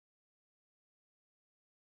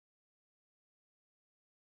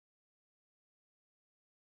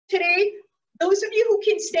today, those of you who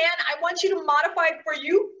can stand, I want you to modify it for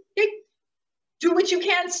you. Okay? Do what you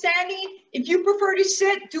can standing. If you prefer to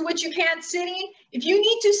sit, do what you can sitting. If you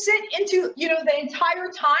need to sit into, the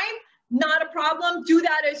entire time, not a problem, do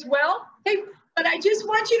that as well. Okay? But I just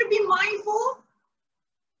want you to be mindful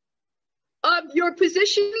of your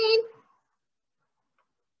positioning,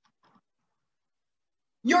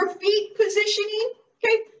 your feet positioning,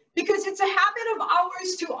 okay? Because it's a habit of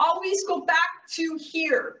ours to always go back to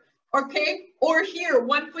here, okay? Or here,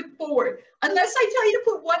 1 foot forward. Unless I tell you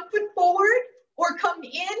to put 1 foot forward or come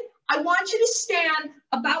in, I want you to stand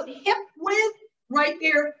about hip width right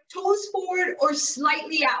there, toes forward or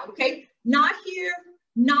slightly out, okay? Not here,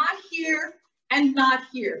 and not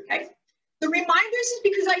here, okay? The reminders is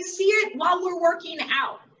because I see it while we're working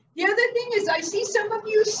out. The other thing is I see some of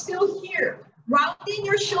you still here, rounding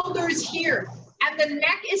your shoulders here, and the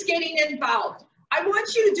neck is getting involved. I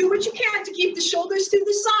want you to do what you can to keep the shoulders to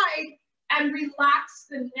the side and relax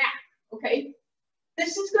the neck, okay?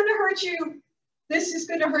 This is gonna hurt you. This is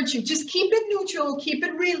gonna hurt you. Just keep it neutral, keep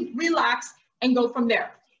it relaxed, and go from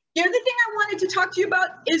there. The other thing I wanted to talk to you about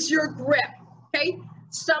is your grip, okay?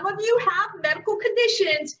 Some of you have medical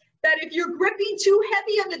conditions that if you're gripping too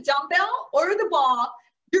heavy on the dumbbell or the ball,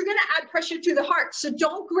 you're gonna add pressure to the heart. So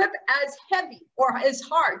don't grip as heavy or as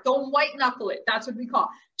hard. Don't white knuckle it. That's what we call.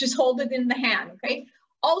 Just hold it in the hand, okay?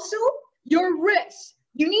 Also, your wrist.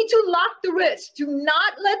 You need to lock the wrist. Do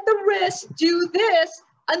not let the wrist do this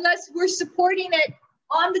unless we're supporting it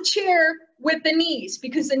on the chair with the knees,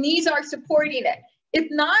 because the knees are supporting it. If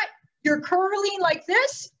not, you're curling like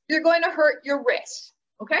this, you're going to hurt your wrist,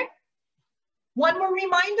 okay? One more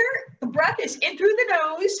reminder, the breath is in through the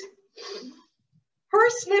nose.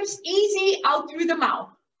 Purse lips easy out through the mouth.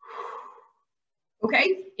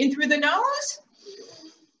 Okay, in through the nose,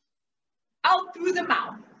 out through the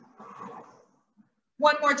mouth.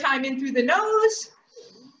 One more time, in through the nose,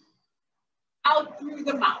 out through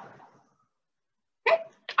the mouth. Okay,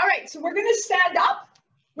 all right, so we're gonna stand up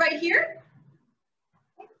right here.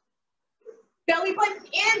 Belly button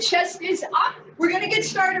in, chest is up. We're gonna get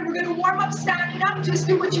started. We're gonna warm up standing up. Just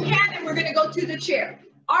do what you can, and we're gonna go to the chair.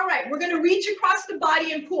 All right, we're gonna reach across the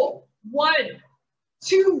body and pull. 1,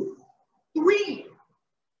 2, 3,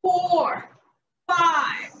 4,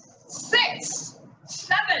 5, 6,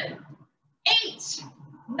 7, 8,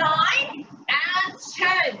 9, and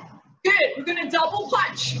 10. Good, we're gonna double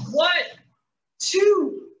punch. 1,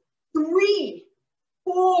 2, 3,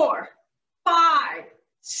 4, 5,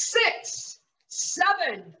 6,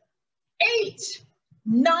 7, 8,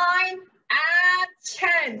 9, and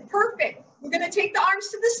 10. Perfect. We're going to take the arms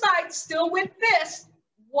to the side, still with fist.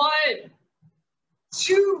 1,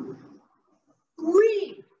 2,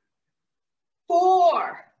 3,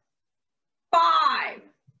 4, 5,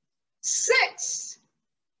 6,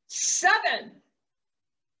 7,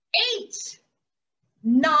 8,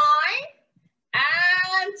 9,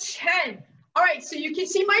 and 10. All right, so you can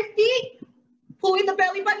see my feet pulling the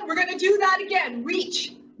belly button. We're going to do that again.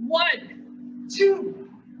 Reach. 1, 2,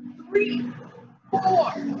 3, 4,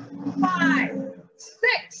 5,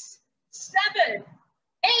 6, 7,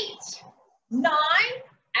 8, 9,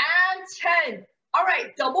 and 10. All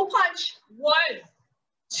right, double punch. 1,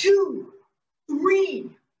 2,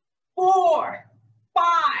 3, 4,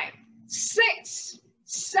 5, 6,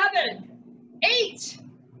 7, 8,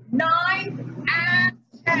 9, and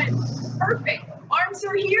 10. Perfect. Arms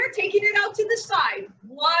are here, taking it out to the side.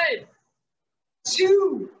 1,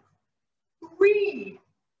 2, 3,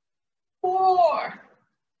 4,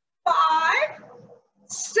 5,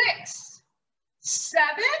 6,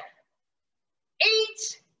 7,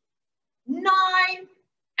 8, 9,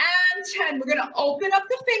 and 10. We're going to open up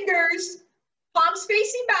the fingers, palms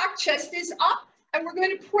facing back, chest is up, and we're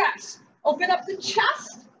going to press. Open up the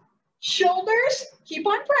chest, shoulders, keep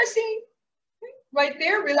on pressing. Right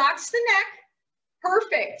there, relax the neck.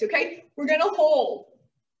 Perfect, okay? We're going to hold.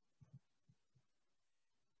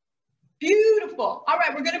 Beautiful. All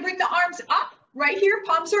right, we're going to bring the arms up right here.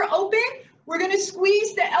 Palms are open. We're going to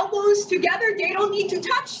squeeze the elbows together. They don't need to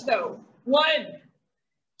touch though. 1,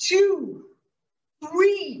 2,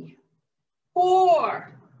 3,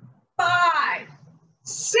 4, 5,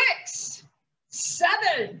 6,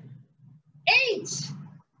 7, 8,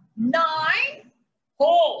 9.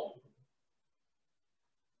 Hold.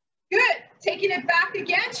 Good. Taking it back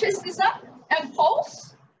again. Chest is up and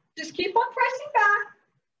pulse. Just keep on pressing back.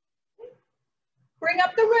 Bring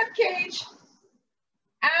up the rib cage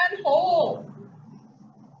and hold.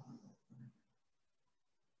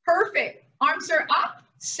 Perfect. Arms are up.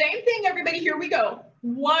 Same thing, everybody. Here we go.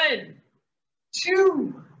 1,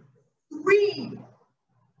 2, 3,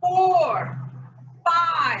 4,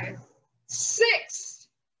 5, 6,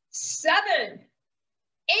 7,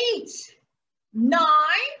 8, 9,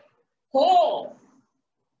 hold.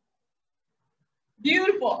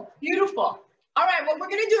 Beautiful, beautiful. All right, what we're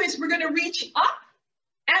gonna do is we're gonna reach up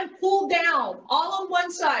and pull down, all on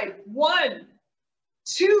one side. 1,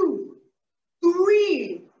 2,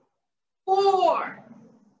 3, 4,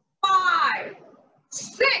 5,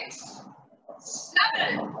 6,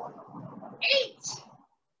 7, 8,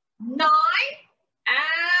 9,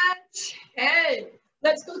 and 10.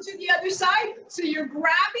 Let's go to the other side. So you're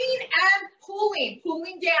grabbing and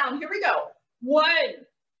pulling down. Here we go. 1,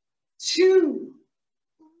 2,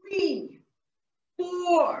 3,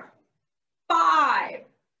 4, 5,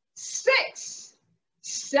 6,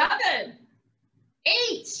 7,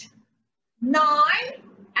 8, 9,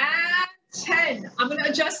 and 10. I'm going to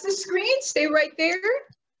adjust the screen. Stay right there.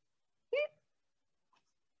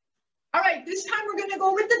 All right, this time we're going to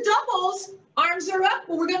go with the dumbbells. Arms are up,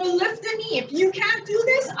 but we're going to lift the knee. If you can't do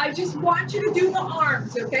this, I just want you to do the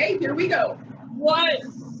arms, okay? Here we go.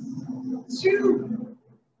 1, 2,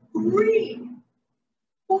 3,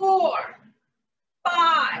 4,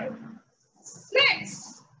 5,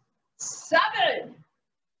 6, 7,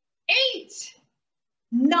 8,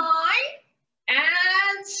 9,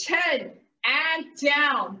 and 10. And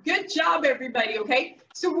down. Good job, everybody, okay?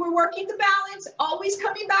 So we're working the balance, always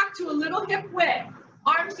coming back to a little hip width.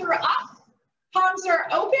 Arms are up, palms are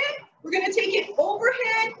open. We're gonna take it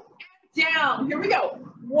overhead and down. Here we go.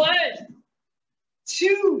 1,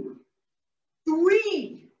 2,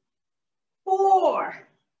 3, 4,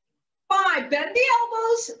 5. Bend the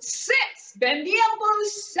elbows. 6. Bend the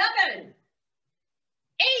elbows. 7,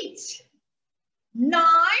 8, 9,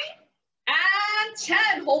 and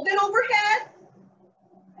 10. Hold it overhead.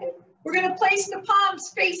 Okay. We're going to place the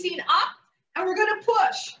palms facing up and we're going to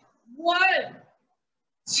push. 1,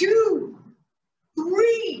 2,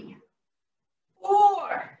 3,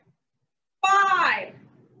 4, 5,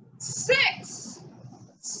 6,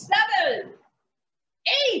 7,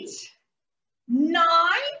 8, 9,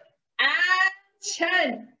 and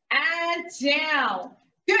 10. And down.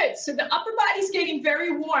 Good, so the upper body's getting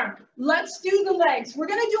very warm. Let's do the legs. We're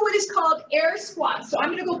gonna do what is called air squats. So I'm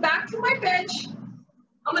gonna go back to my bench.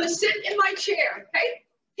 I'm gonna sit in my chair, okay?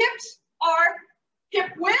 Hips are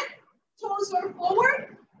hip width, toes are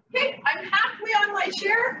forward. Okay, I'm halfway on my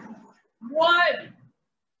chair. 1,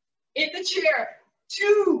 in the chair.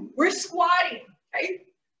 2, we're squatting, okay?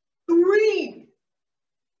 3,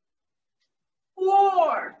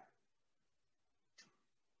 4,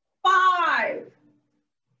 5,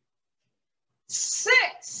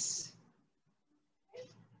 6,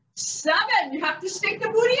 7, you have to stick the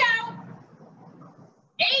booty out.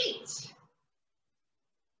 8,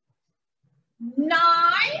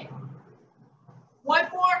 9, one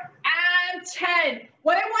more, and 10.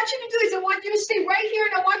 What I want you to do is I want you to stay right here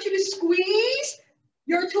and I want you to squeeze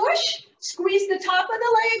your tush, squeeze the top of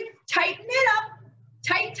the leg, tighten it up,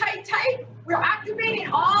 tight, tight, tight. We're activating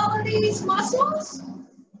all of these muscles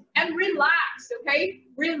and relax, okay?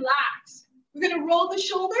 Relax. We're gonna roll the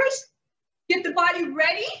shoulders, get the body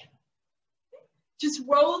ready. Just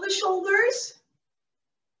roll the shoulders.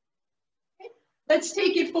 Okay. Let's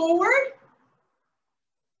take it forward.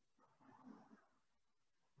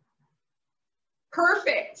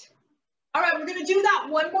 Perfect. All right, we're gonna do that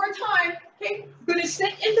one more time. Okay, we're gonna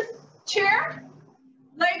sit in the chair.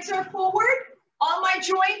 Legs are forward. All my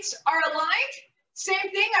joints are aligned.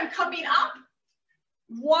 Same thing, I'm coming up.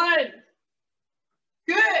 1.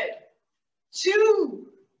 Good. 2,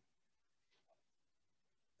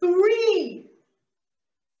 3,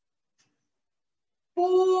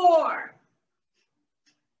 4,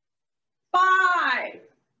 5,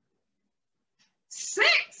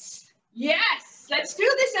 6. Yes, let's do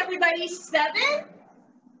this, everybody. 7,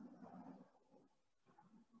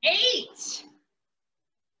 8,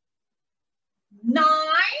 9.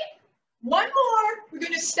 One more. We're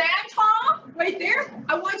going to stand tall right there.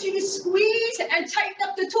 I want you to squeeze and tighten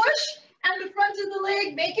up the tush and the front of the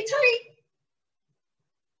leg. Make it tight.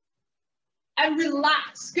 And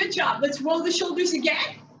relax. Good job. Let's roll the shoulders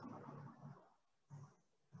again.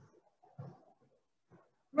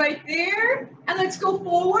 Right there. And let's go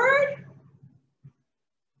forward.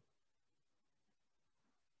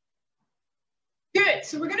 Good.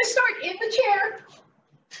 So we're going to start in the chair.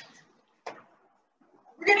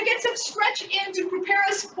 We're going to get some stretch in to prepare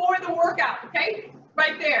us for the workout, okay?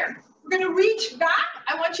 Right there. We're going to reach back.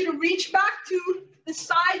 I want you to reach back to the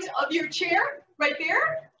sides of your chair, right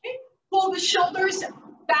there. Okay? Pull the shoulders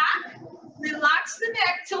back. Relax the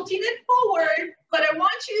neck, tilting it forward. But I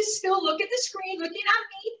want you to still look at the screen, looking at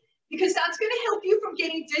me. because that's going to help you from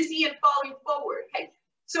getting dizzy and falling forward, okay?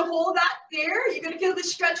 So hold that there. You're going to feel the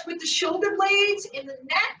stretch with the shoulder blades, in the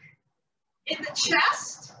neck, in the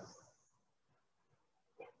chest.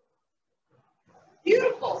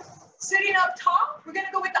 Beautiful. Sitting up top, we're going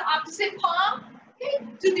to go with the opposite palm, okay,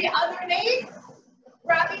 to the other knee.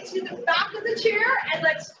 Grabbing to the back of the chair, and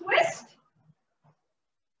let's twist.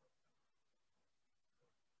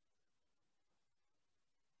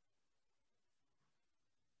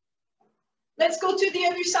 Let's go to the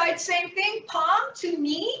other side, same thing, palm to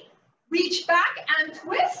knee, reach back and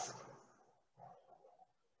twist.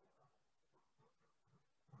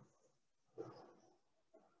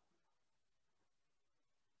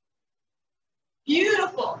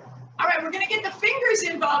 Beautiful. All right, we're gonna get the fingers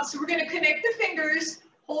involved, so we're gonna connect the fingers,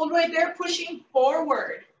 hold right there, pushing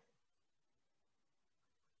forward.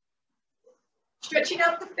 Stretching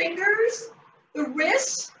out the fingers, the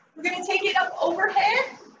wrists, we're gonna take it up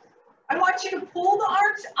overhead. I want you to pull the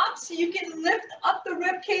arms up so you can lift up the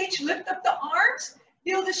rib cage, lift up the arms,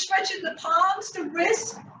 feel the stretch in the palms, the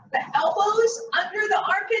wrists, the elbows, under the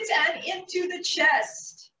armpits, and into the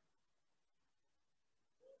chest.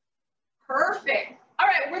 Perfect. All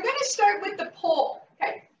right, we're going to start with the pull,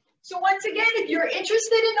 okay? So once again, if you're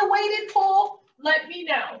interested in a weighted pull, let me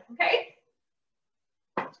know, okay?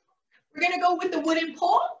 We're going to go with the wooden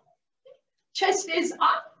pull. Chest is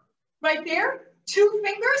up, right there. 2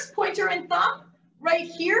 fingers, pointer and thumb, right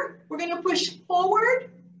here. We're going to push forward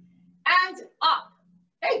and up.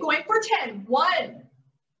 Okay, going for 10. 1,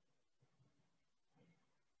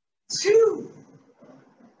 2,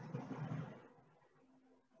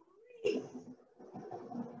 3,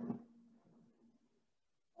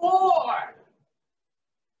 4,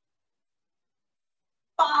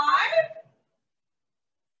 5,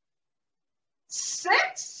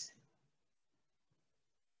 6,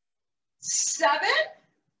 7,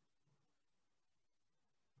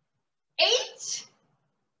 8,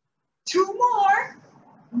 2 more,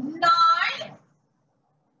 9,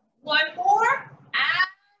 1 more, and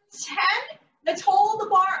 10. Let's hold the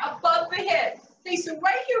bar above the head. Okay, so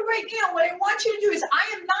right here, right now, what I want you to do is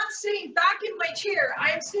I am not sitting back in my chair.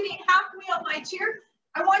 I am sitting halfway on my chair.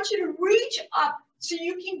 I want you to reach up so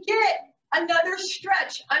you can get another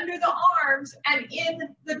stretch under the arms and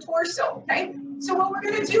in the torso, okay? So what we're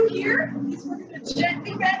gonna do here is we're gonna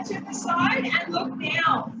gently bend to the side and look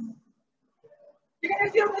down. You're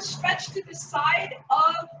gonna feel the stretch to the side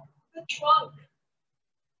of the trunk.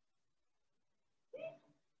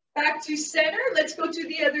 Back to center, let's go to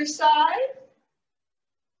the other side.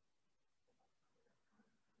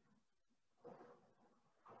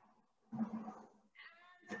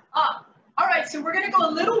 Up. All right, so we're gonna go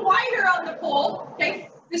a little wider on the pull, okay?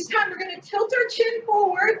 This time we're gonna tilt our chin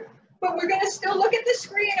forward, but we're gonna still look at the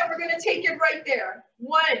screen and we're gonna take it right there.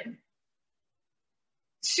 1,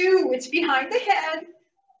 2, it's behind the head.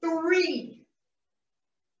 3,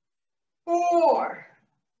 4,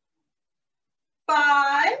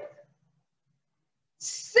 5,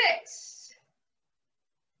 6,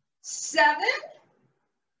 7,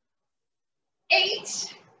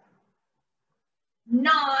 8,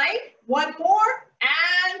 9, 1 more,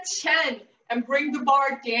 and 10. And bring the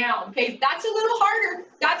bar down, okay? That's a little harder.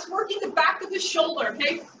 That's working the back of the shoulder,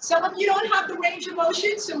 okay? Some of you don't have the range of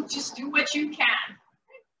motion, so just do what you can.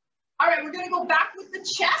 All right, we're gonna go back with the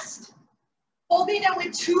chest. Holding it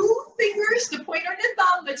with 2 fingers, the pointer and the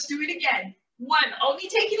thumb. Let's do it again. 1, only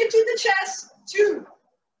taking it to the chest. 2,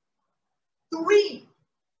 3,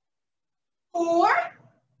 4,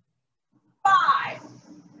 5,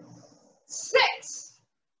 6,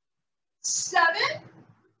 7,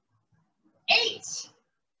 8,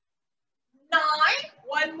 9,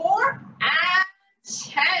 1 more, and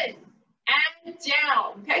 10. And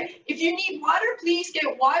down, okay? If you need water, please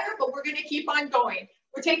get water, but we're gonna keep on going.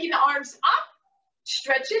 We're taking the arms up,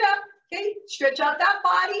 stretch it up, okay? Stretch out that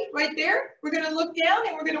body right there. We're gonna look down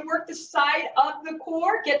and we're gonna work the side of the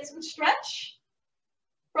core, get some stretch.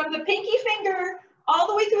 From the pinky finger, all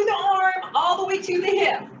the way through the arm, all the way to the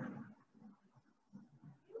hip.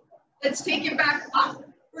 Let's take it back up.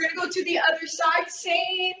 We're gonna go to the other side,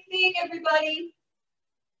 same thing, everybody.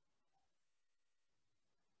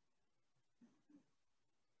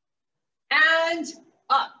 And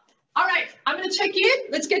up. All right, I'm gonna check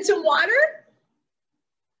in. Let's get some water.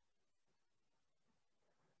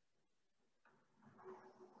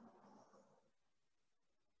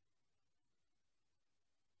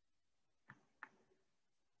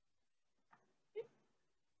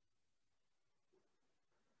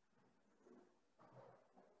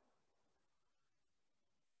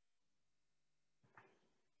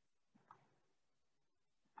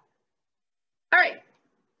 All right,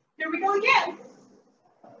 Here we go again.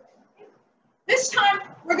 This time,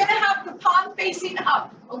 we're gonna have the palm facing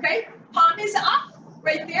up, okay? Palm is up,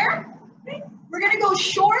 right there. Okay? We're gonna go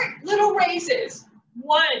short, little raises.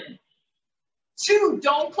 1, 2,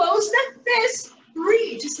 don't close the fist.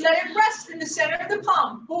 3, just let it rest in the center of the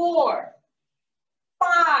palm. 4,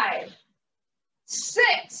 5,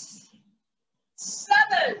 6,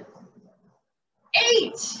 7,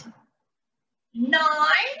 8, 9,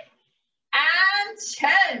 and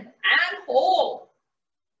 10, and hold.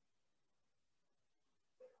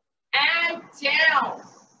 And down.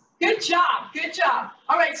 Good job, good job.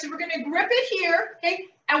 All right, so we're gonna grip it here, okay?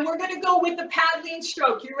 And we're gonna go with the paddling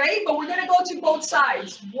stroke. You ready? But we're gonna go to both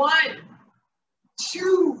sides. 1,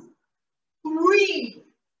 2, 3,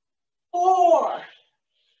 4,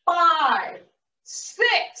 5,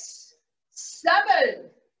 6, 7,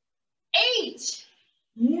 8,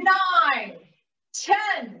 9,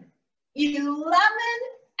 10, 11,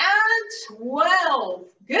 and 12.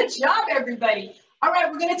 Good job, everybody. All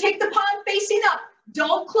right, we're gonna take the palm facing up.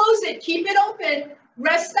 Don't close it, keep it open.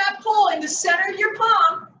 Rest that pole in the center of your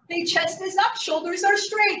palm. The chest is up, shoulders are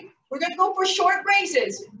straight. We're gonna go for short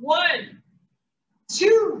raises. 1,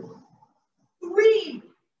 2, 3,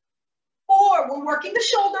 4. We're working the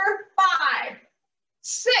shoulder. 5,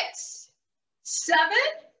 6, 7,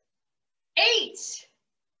 8,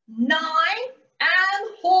 9,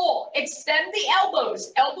 and hold. Extend the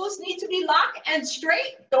elbows. Elbows need to be locked and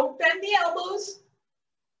straight. Don't bend the elbows.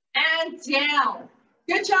 And down.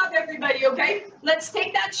 Good job, everybody, okay? Let's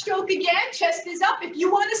take that stroke again. Chest is up. If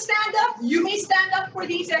you want to stand up, you may stand up for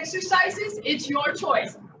these exercises. It's your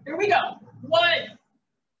choice. Here we go. 1,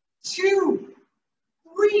 2,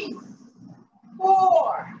 3,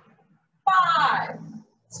 4, 5,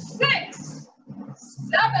 6,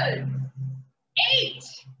 7, 8,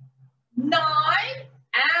 9,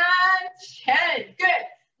 and 10. Good.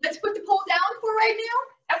 Let's put the pole down for right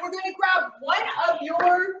now, and we're going to grab one of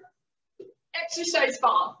your exercise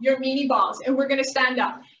balls, your mini balls, and we're going to stand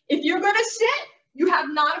up. If you're going to sit, you have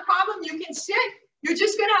not a problem. You can sit. You're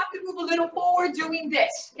just going to have to move a little forward doing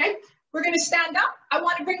this, okay? We're going to stand up. I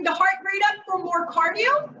want to bring the heart rate up for more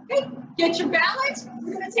cardio, okay? Get your balance.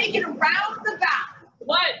 We're going to take it around the back.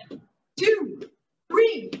 1, 2,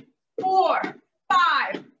 3, 4,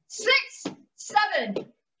 5, 6, 7,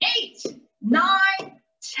 8, 9,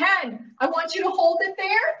 10. I want you to hold it there.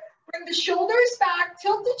 Bring the shoulders back,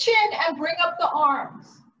 tilt the chin, and bring up the arms.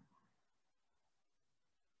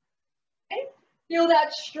 Okay, feel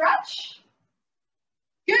that stretch.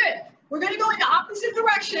 Good. We're going to go in the opposite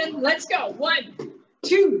direction. Let's go. 1,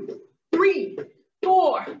 2, 3,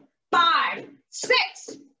 4, 5,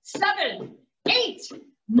 6, 7, 8,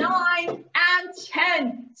 9, and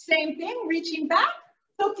 10. Same thing, reaching back,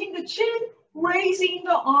 tilting the chin, raising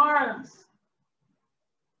the arms.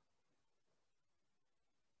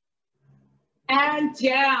 And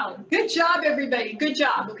down. Good job, everybody. Good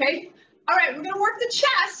job, okay? All right, we're going to work the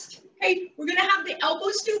chest. Okay, we're going to have the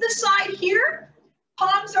elbows to the side here.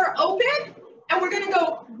 Palms are open, and we're going to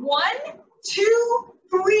go 1, 2,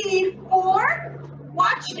 3, 4.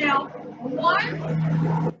 Watch now. 1,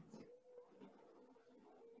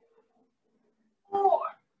 4,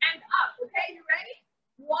 and up. Okay, you ready?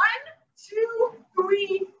 1, 2,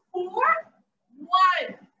 3, 4.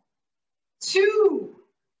 1, 2,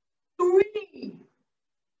 3,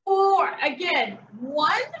 4. Again,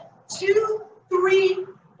 1, 2, 3,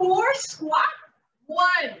 4. Squat.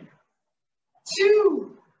 1,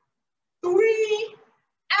 2, 3,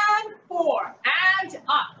 and 4. And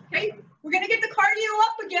up. Okay. We're going to get the cardio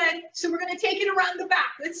up again. So we're going to take it around the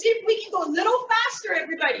back. Let's see if we can go a little faster,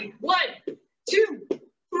 everybody. 1, 2,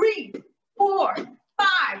 3, 4,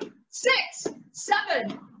 5, 6,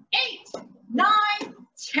 7, 8, 9,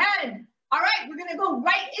 10. All right, we're gonna go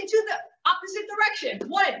right into the opposite direction.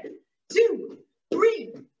 1, 2,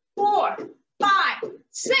 3, 4, 5,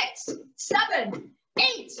 6, 7,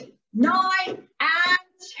 8, 9, and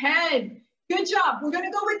 10. Good job. We're gonna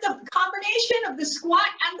go with the combination of the squat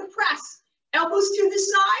and the press. Elbows to the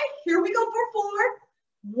side. Here we go for 4.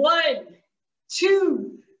 1,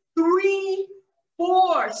 2, 3,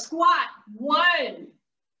 4. Squat. 1,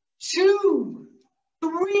 2,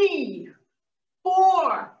 3,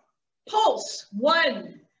 4. Pulse.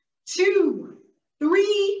 1, 2,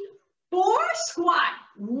 3, 4. Squat.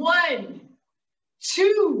 1,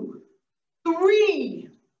 2, 3,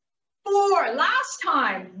 4. Last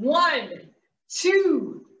time. 1,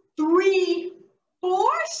 2, 3, 4.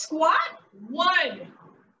 Squat. 1,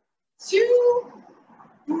 2,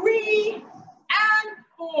 3, and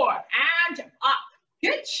 4. And up.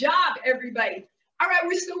 Good job, everybody. All right,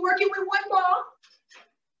 we're still working with one ball.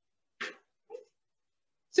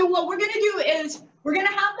 So what we're gonna do is we're gonna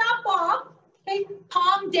have that ball, okay,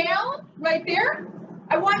 palm down right there.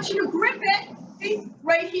 I want you to grip it, okay,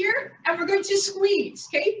 right here, and we're going to squeeze,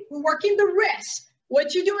 okay? We're working the wrist.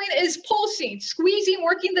 What you're doing is pulsing, squeezing,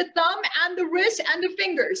 working the thumb and the wrist and the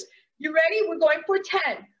fingers. You ready? We're going for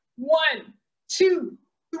 10. 1, 2,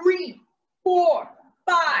 3, 4,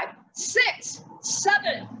 5, 6,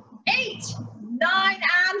 7, 8, 9,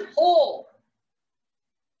 and hold.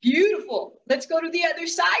 Beautiful. Let's go to the other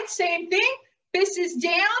side. Same thing. Fist is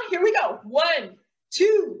down. Here we go. 1,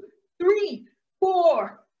 2, 3,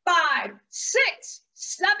 4, 5, 6,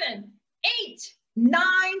 7, 8, 9,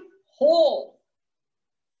 hold.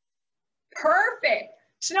 Perfect.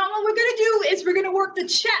 So now what we're going to do is we're going to work the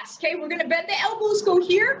chest, okay? We're going to bend the elbows, go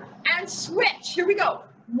here, and switch. Here we go.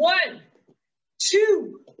 1,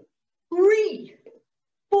 2, 3,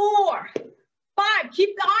 4, 5.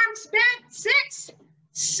 Keep the arms bent. 6,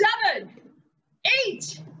 7,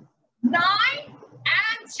 8, 9,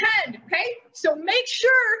 and 10, okay? So make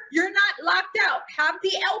sure you're not locked out. Have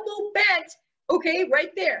the elbow bent, okay,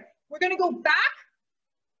 right there. We're going to go back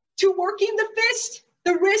to working the fist,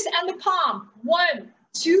 the wrist, and the palm. 1,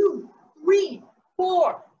 2, 3,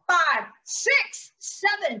 4, 5, 6,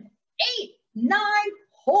 7, 8, 9,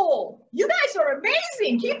 hold. You guys are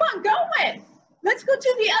amazing. Keep on going. Let's go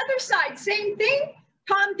to the other side. Same thing.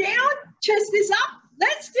 Palm down, chest is up.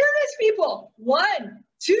 Let's do this, people. 1,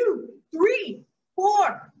 2, 3,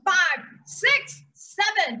 4, 5, 6,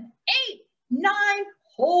 7, 8, 9,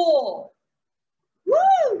 hold.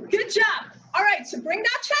 Woo, good job. All right, so bring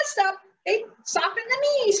that chest up. Okay, soften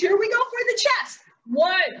the knees. Here we go for the chest.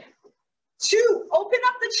 1, 2, open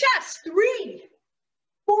up the chest. 3,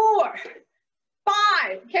 4,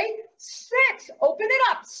 5, okay, 6, open it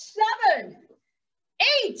up. 7,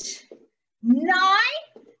 8, 9,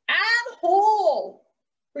 and hold.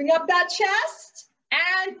 Bring up that chest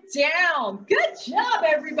and down. Good job,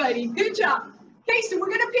 everybody. Good job. Okay, so we're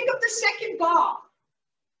going to pick up the second ball.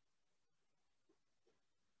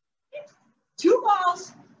 2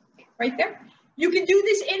 balls right there. You can do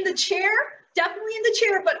this in the chair, definitely in the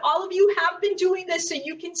chair, but all of you have been doing this so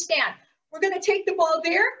you can stand. We're going to take the ball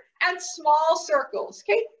there and small circles,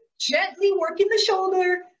 okay? Gently working the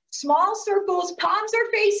shoulder, small circles, palms are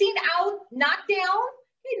facing out, not down.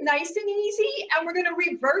 Okay, nice and easy, and we're going to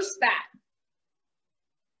reverse that.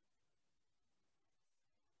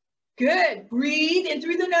 Good. Breathe in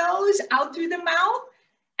through the nose, out through the mouth,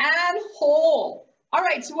 and hold. All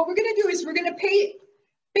right, so what we're going to do is we're going to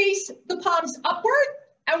face the palms upward,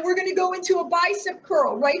 and we're going to go into a bicep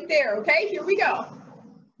curl right there, okay? Here we go.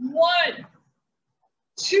 1,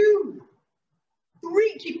 2,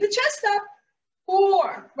 3. Keep the chest up.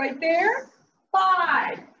 4, right there.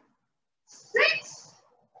 5, 6,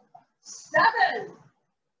 7,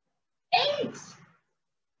 8,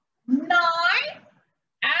 9,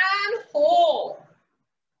 and hold.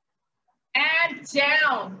 And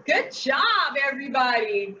down. Good job,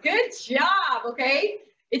 everybody. Good job, okay?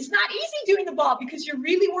 It's not easy doing the ball because you're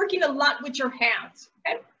really working a lot with your hands,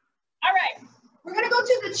 okay? All right, we're gonna go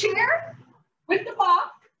to the chair with the ball.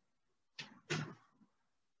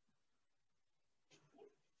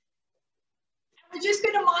 We're just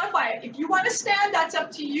going to modify it. If you want to stand, that's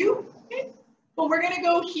up to you. Okay? But we're going to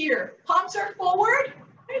go here. Palms are forward.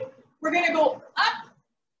 Okay? We're going to go up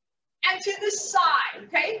and to the side.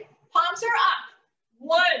 Okay? Palms are up.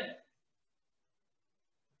 1,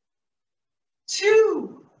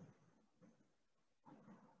 2,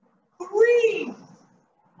 3,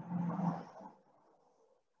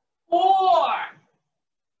 4,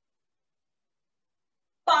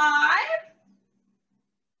 5,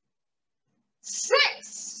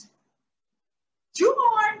 6, 2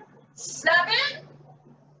 more, 7,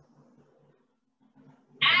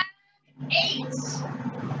 and 8.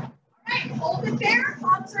 All right, hold it there,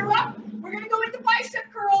 palms are up. We're gonna go into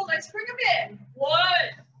bicep curl. Let's bring them in. 1,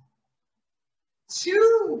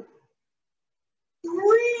 2,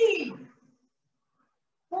 3,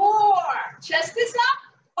 4. Chest is up.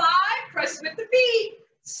 5, press with the feet.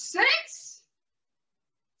 6,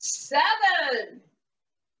 7,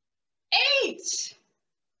 8,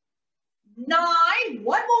 9, 1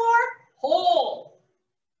 more, hold,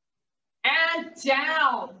 and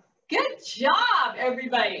down. Good job,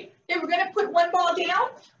 everybody. Okay, we're gonna put 1 ball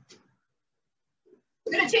down.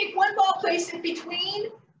 We're gonna take 1 ball, place it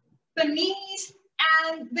between the knees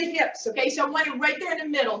and the hips, okay? So I want it right there in the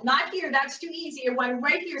middle, not here, that's too easy. I want it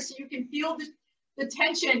right here so you can feel the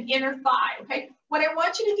tension inner thigh, okay? What I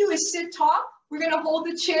want you to do is sit tall. We're gonna hold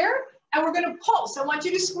the chair and we're gonna pulse. I want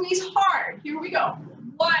you to squeeze hard. Here we go.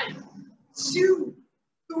 1, 2,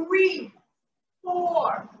 3,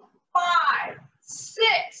 4, 5,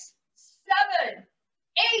 6, 7,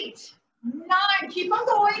 8, 9. Keep on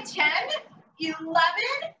going. 10, 11,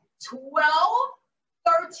 12,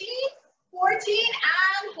 13, 14,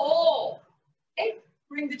 and hold. Okay,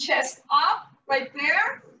 bring the chest up right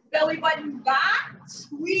there. Belly button back.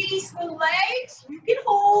 Squeeze the legs. You can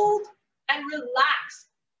hold and relax.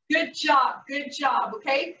 Good job,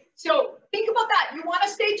 okay? So think about that. You want to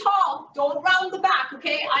stay tall. Don't round the back,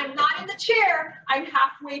 okay? I'm not in the chair. I'm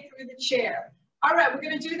halfway through the chair. All right, we're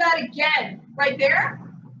going to do that again. Right there.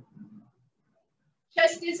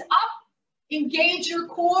 Chest is up. Engage your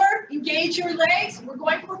core. Engage your legs. We're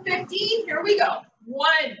going for 15. Here we go.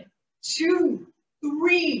 1, 2,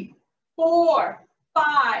 3, 4,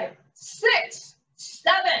 5, 6,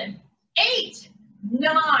 7, 8,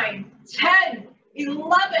 9, 10,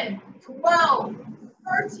 11, 12,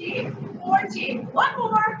 13, 14. One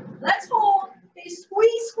more. Let's hold. Okay,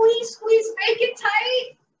 squeeze, squeeze, squeeze. Make it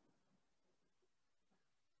tight.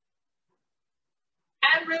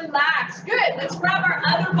 And relax. Good. Let's grab our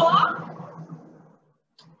other ball.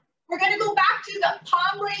 We're going to go back to the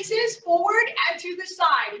palm raises, forward and to the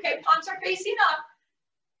side. Okay, palms are facing up.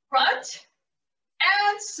 Front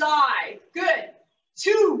and side. Good.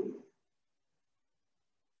 2,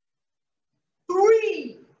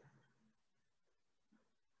 3,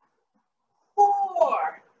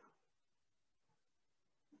 4,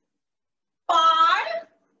 5,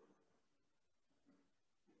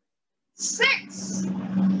 6.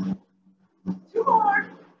 2 more.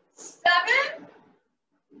 7.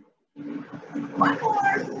 1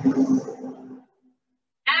 more. And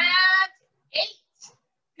 8.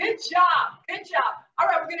 Good job. Good job. All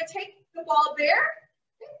right, we're going to take the ball there.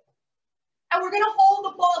 And we're going to hold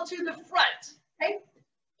the ball to the front. Okay?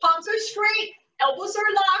 Palms are straight. Elbows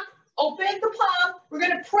are locked. Open the palm. We're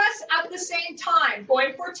going to press at the same time.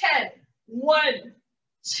 Going for 10. 1,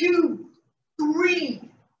 2,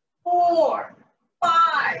 3, 4,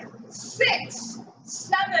 5, 6,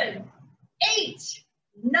 7, 8,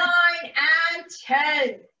 9, and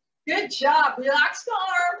 10. Good job. Relax the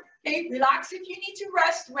arm. Okay, relax if you need to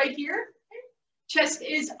rest right here. Okay. Chest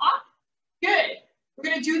is up. Good. We're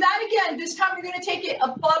going to do that again. This time we're going to take it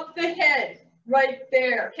above the head. Right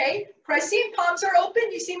there. Okay. Pressing. Palms are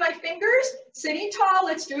open. You see my fingers? Sitting tall.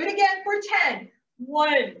 Let's do it again for 10.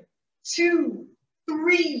 1, 2,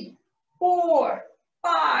 3, 4,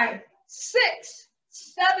 5, 6,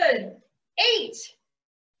 7, 8,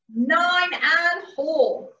 9, and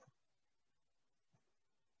hold.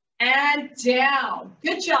 And down.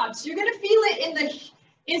 Good job. So you're going to feel it in the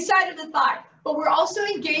inside of the thigh, but we're also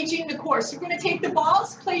engaging the core. So you're going to take the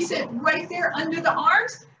balls, place it right there under the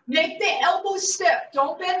arms. Make the elbows stiff.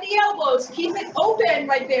 Don't bend the elbows. Keep it open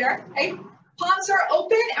right there. Okay? Palms are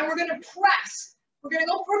open, and we're going to press. We're going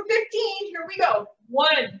to go for 15. Here we go.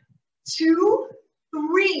 1, 2,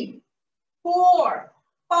 3, 4,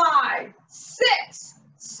 5, 6,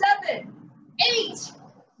 7, 8,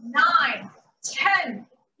 9, 10,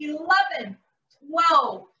 11,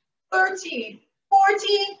 12, 13,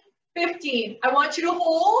 14, 15. I want you to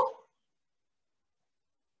hold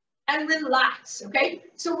and relax, okay?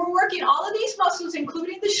 So we're working all of these muscles,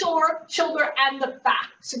 including the shoulder and the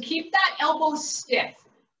back. So keep that elbow stiff.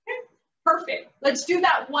 Okay? Perfect. Let's do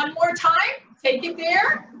that one more time. Take it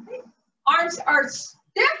there. Okay. Arms are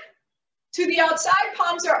stiff to the outside.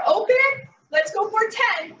 Palms are open. Let's go for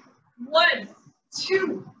 10. 1,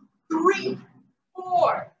 2, 3,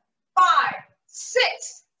 4, 5,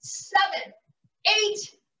 6, 7,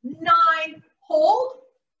 8, 9. Hold.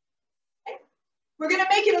 Okay. We're going to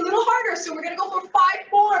make it a little harder, so we're going to go for 5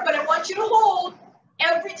 more, but I want you to hold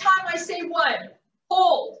every time I say 1.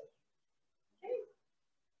 Hold. Okay.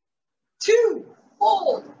 2,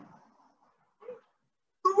 hold.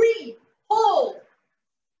 3, hold.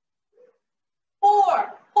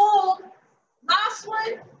 4, hold. Last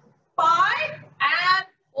one. 5, and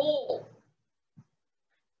hold.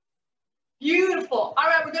 Beautiful. All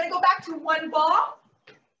right, we're going to go back to one ball.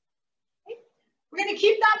 Okay. We're going to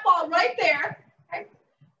keep that ball right there. Okay.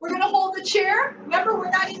 We're going to hold the chair. Remember, we're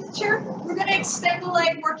not in the chair. We're going to extend the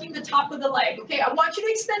leg, working the top of the leg. Okay, I want you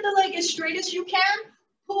to extend the leg as straight as you can.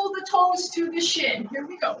 Pull the toes to the shin. Here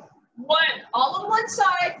we go. 1, all on one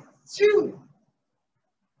side. 2,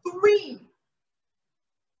 3,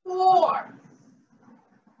 4,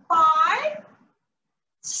 5,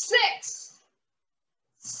 6,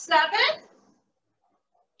 7,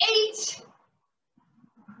 8,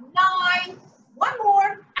 9, one more,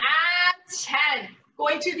 and 10.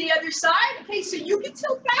 Going to the other side. Okay, so you can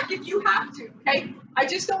tilt back if you have to, okay? I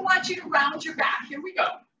just don't want you to round your back. Here we go.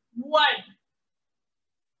 1,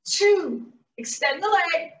 2, extend the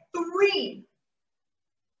leg. 3,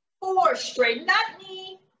 4, 4, straighten that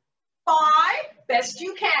knee. 5, best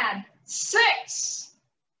you can. 6,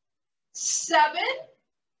 7,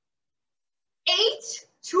 8,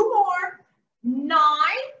 2 more. 9,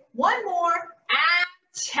 1 more, and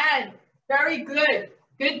 10. Very good.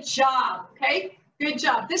 Good job, okay? Good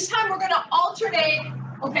job. This time we're gonna alternate,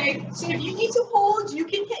 okay? So if you need to hold, you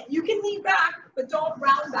can lean back, but don't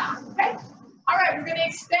round back, okay? All right, we're gonna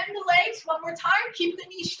extend the legs one more time. Keep the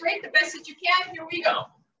knee straight the best that you can. Here we go.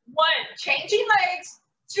 1, changing legs.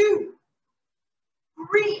 2,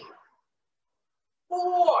 3,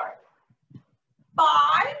 4,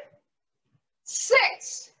 5,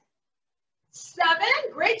 6, 7,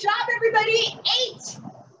 great job everybody, 8,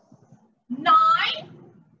 9,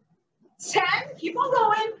 10, keep on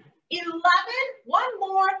going, 11, 1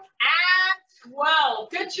 more, and 12.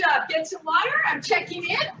 Good job. Get some water. I'm checking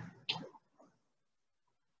in.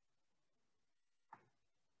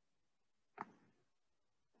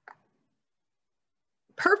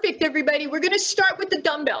 Perfect, everybody. We're going to start with the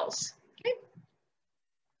dumbbells. Okay.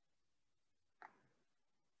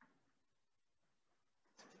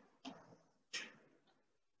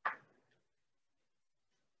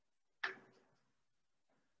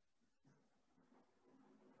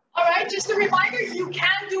 All right, just a reminder, you can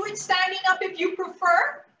do it standing up if you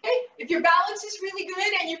prefer. Okay, if your balance is really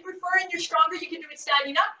good and you prefer and you're stronger, you can do it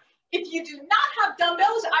standing up. If you do not have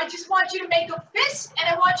dumbbells, I just want you to make a fist and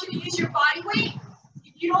I want you to use your body weight.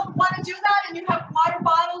 If you don't want to do that and you have water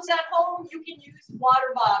bottles at home, you can use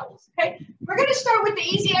water bottles. Okay, we're going to start with the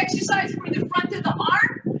easy exercise for the front of the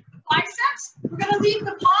arm, the biceps. We're going to leave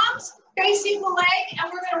the palms facing the leg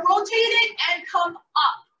and we're going to rotate it and come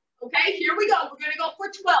up. Okay, here we go. We're going to go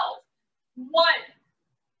for 12. 1,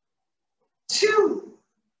 2,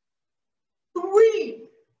 3,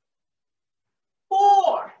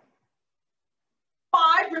 4,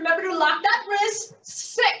 5. Remember to lock that wrist.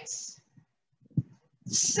 6,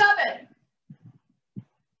 7,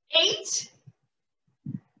 8,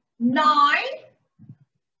 9,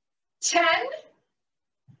 10,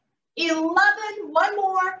 11. One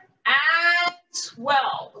more. And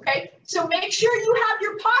 12, okay? So make sure you have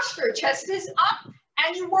your posture. Chest is up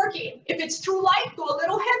and you're working. If it's too light, go a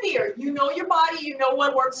little heavier. You know your body, you know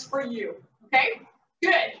what works for you, okay?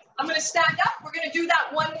 Good. I'm gonna stand up. We're gonna do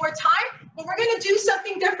that one more time, but we're gonna do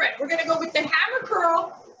something different. We're gonna go with the hammer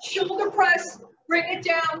curl, shoulder press, bring it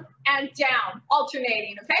down and down,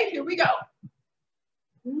 alternating, okay? Here we go.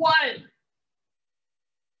 1,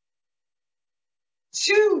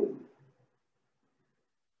 2,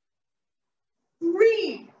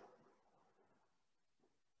 3,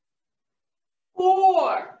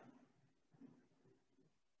 4,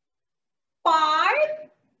 5,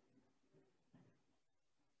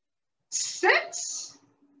 6,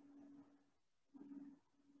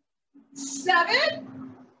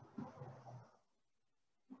 7,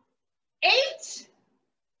 8,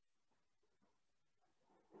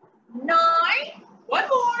 9, one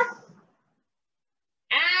more,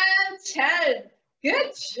 and 10.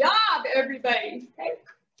 Good job, everybody. Okay.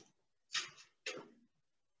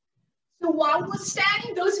 So while we're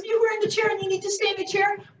standing, those of you who are in the chair and you need to stay in the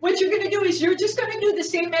chair, what you're going to do is you're just going to do the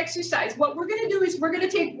same exercise. What we're going to do is we're going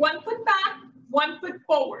to take 1 foot back, 1 foot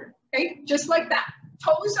forward, okay? Just like that.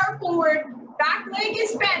 Toes are forward, back leg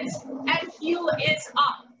is bent, and heel is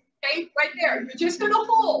up, okay? Right there. You're just going to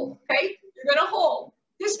hold, okay? You're going to hold.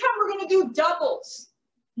 This time we're going to do doubles.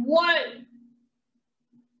 1,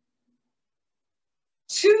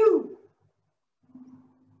 2,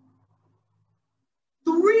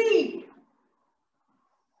 3,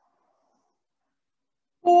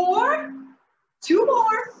 4, 2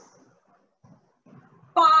 more,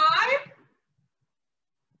 5,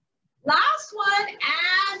 last one,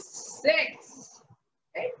 and 6.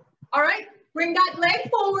 Okay. All right, bring that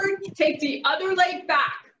leg forward, take the other leg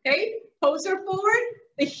back, okay? Toes are forward,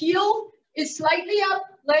 the heel is slightly up,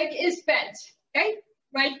 leg is bent, okay?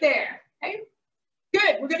 Right there, okay?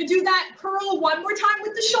 Good, we're gonna do that curl one more time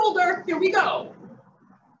with the shoulder. Here we go.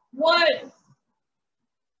 1,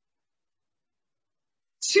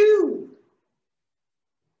 2,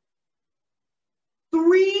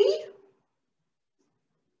 3,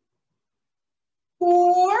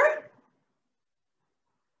 4,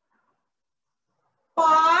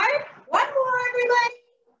 5, one more, everybody,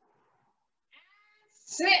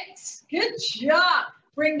 6. Good job.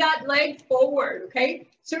 Bring that leg forward, okay?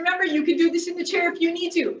 So remember, you can do this in the chair if you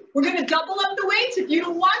need to. We're gonna double up the weights. If you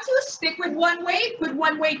don't want to, stick with one weight, put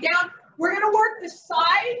one weight down. We're gonna work the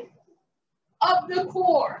side of the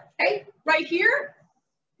core, okay? Right here,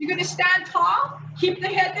 you're gonna stand tall, keep the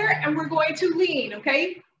head there, and we're going to lean,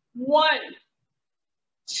 okay? 1,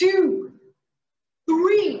 2,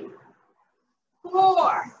 3,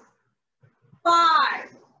 4,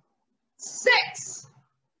 5, 6,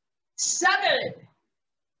 7,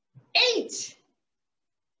 8,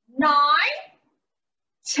 9,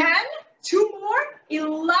 10, 2 more,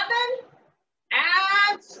 11,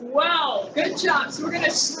 and 12. Good job. So we're going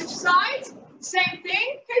to switch sides. Same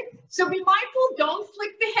thing. Okay. So be mindful, don't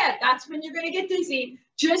flick the head. That's when you're going to get dizzy.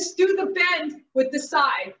 Just do the bend with the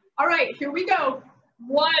side. All right, here we go.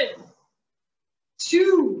 1,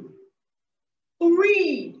 2,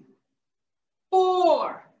 3,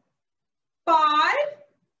 4, 5,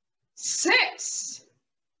 6,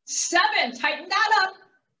 7. Tighten that up.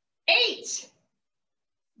 8,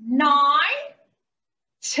 9,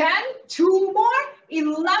 10, 2 more,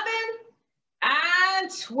 11,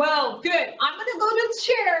 and 12. Good. I'm going to go to the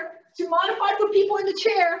chair to modify for people in the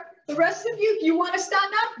chair. The rest of you, if you want to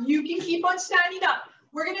stand up, you can keep on standing up.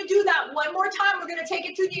 We're going to do that one more time. We're going to take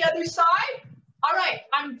it to the other side. All right.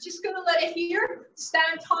 I'm just going to let it here.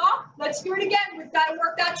 Stand tall. Let's do it again. We've got to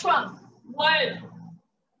work that trunk. 1,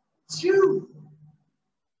 2,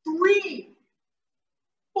 3,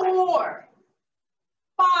 4,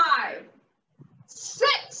 5,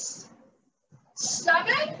 6,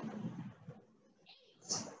 7,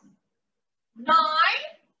 8, 9,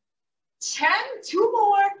 10, 2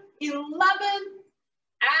 more, 11,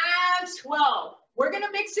 and 12. We're going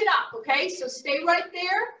to mix it up, okay? So stay right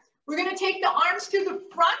there. We're going to take the arms to the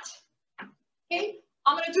front, okay?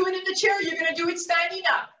 I'm going to do it in the chair. You're going to do it standing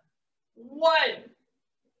up. 1,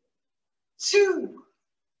 2,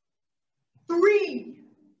 3,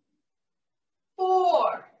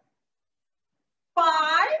 4,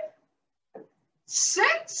 5,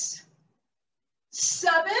 6,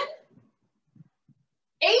 7,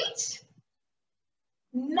 8,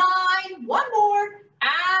 9, 1 more,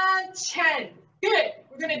 and 10. Good.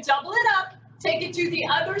 We're going to double it up. Take it to the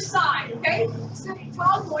other side, okay? Sitting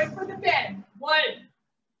tall, going for the bend. 1,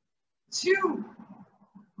 2,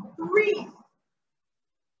 3,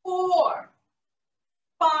 4,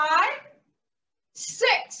 5,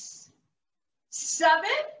 6, 7,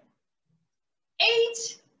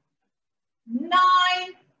 8, 9,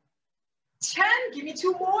 10. Give me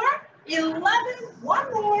 2 more. 11,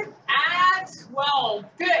 1 more, and 12.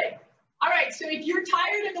 Good. All right, so if you're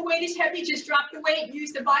tired and the weight is heavy, just drop the weight,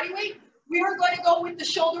 use the body weight. We are going to go with the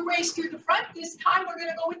shoulder raise through the front. This time we're going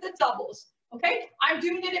to go with the doubles, okay? I'm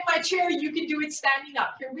doing it in my chair. You can do it standing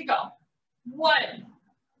up. Here we go. 1,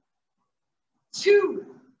 2,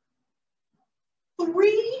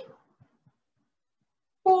 3,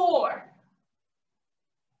 4,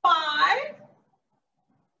 5,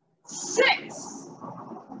 6,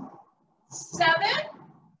 7,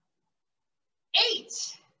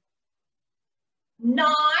 8,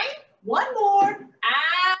 9, 1 more, and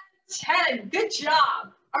 10. Good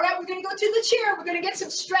job. All right, we're going to go to the chair. We're going to get some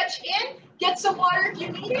stretch in. Get some water if you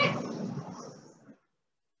need it.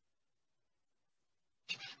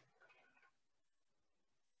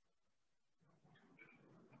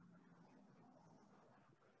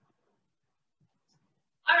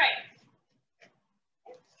 All right.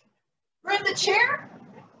 We're in the chair.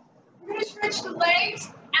 We're going to stretch the legs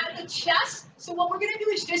and the chest. So what we're going to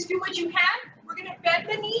do is just do what you can. We're going to bend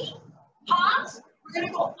the knee, pause. We're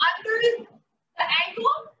going to go under the ankle,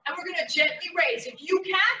 and we're going to gently raise. If you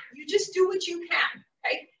can, you just do what you can,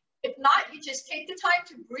 okay? If not, you just take the time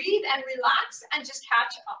to breathe and relax and just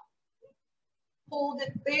catch up. Hold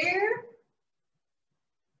it there.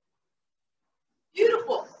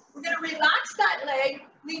 Beautiful. We're going to relax that leg,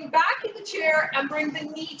 lean back in the chair, and bring the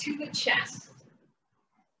knee to the chest.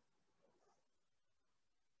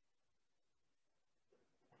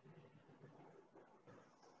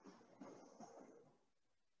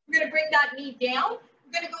 We're going to bring that knee down.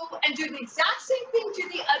 We're going to go and do the exact same thing to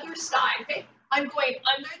the other side, okay? I'm going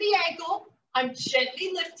under the ankle. I'm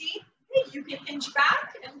gently lifting. Okay, you can hinge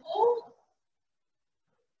back and hold.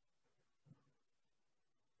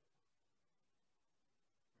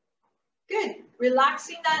 Good.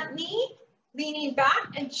 Relaxing that knee, leaning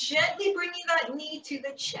back, and gently bringing that knee to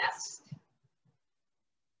the chest.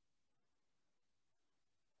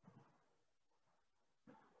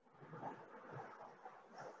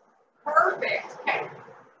 Perfect. Okay.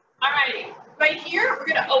 All righty. Right here, we're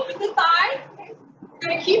going to open the thigh. Okay. We're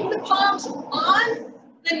going to keep the palms on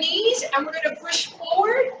the knees, and we're going to push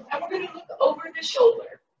forward, and we're going to look over the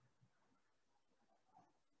shoulder.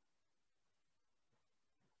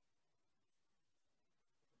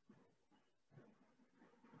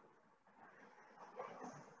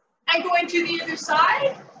 And going to the other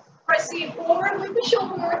side, pressing forward with the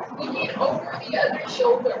shoulder, looking over the other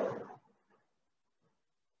shoulder.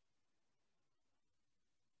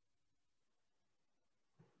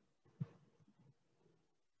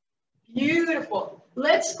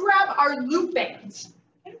 let's grab our loop bands.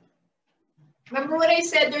 Okay. Remember what I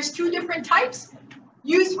said, there's 2 different types.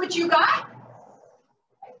 Use what you got.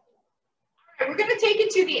 All right, we're gonna take it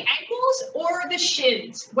to the ankles or the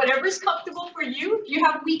shins, whatever's comfortable for you. If you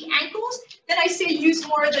have weak ankles, then I say use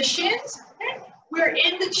more of the shins. Okay. We're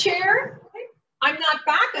in the chair. Okay. I'm not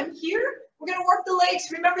back, I'm here. We're gonna work the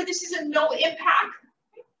legs. Remember, this is a no impact.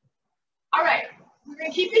 Okay. All right, we're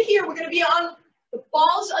gonna keep it here. We're gonna be on the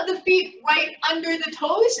balls of the feet right under the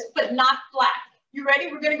toes, but not flat. You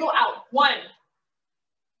ready? We're gonna go out. 1,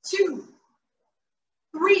 2,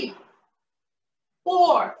 3,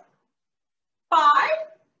 4, 5,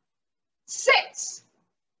 6,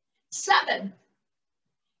 7,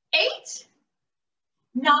 8,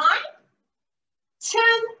 9, 10,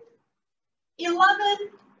 11,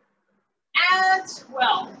 and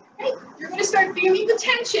 12. Okay, you're going to start feeling the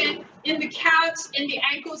tension in the calves, in the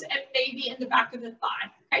ankles, and maybe in the back of the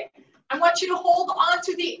thigh. Okay, I want you to hold on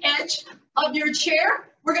to the edge of your chair.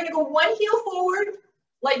 We're going to go 1 heel forward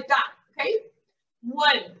like that. Okay,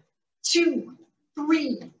 1, 2,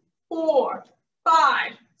 3, 4,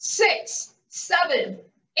 5, 6, 7,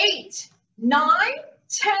 8, 9,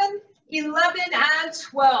 10, 11, and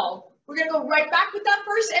 12. We're gonna go right back with that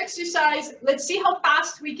first exercise. Let's see how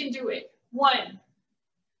fast we can do it. 1,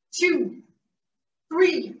 2,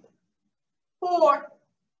 3, 4,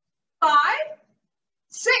 5,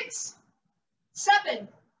 6, 7,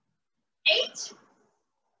 8,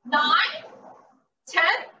 9, 10,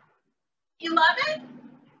 11,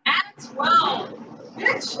 and 12.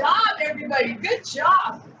 Good job, everybody. Good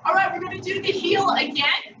job. All right, we're going to do the heel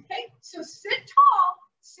again. Okay, so sit tall.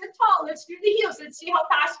 Sit tall. Let's do the heels. Let's see how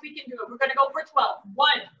fast we can do it. We're going to go for 12. 1,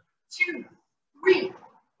 2, 3,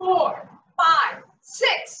 4, 5,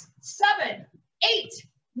 6, 7, 8,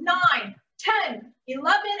 9, 10,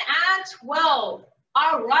 11, and 12.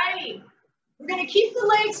 All righty. We're going to keep the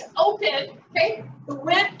legs open, okay, the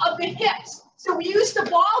width of the hips. So we use the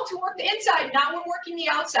ball to work the inside. Now we're working the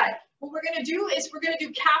outside. What we're going to do is we're going to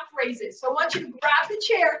do calf raises. So I want you to grab the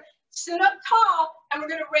chair, sit up tall, and we're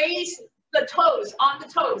going to raise the toes, on the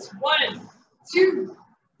toes. 1, 2,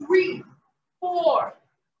 3, 4,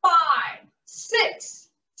 5, 6,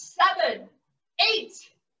 7, 8,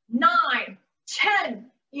 9,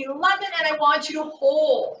 10, 11, and I want you to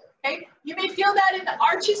hold. Okay, you may feel that in the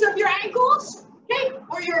arches of your ankles, okay,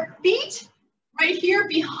 or your feet, right here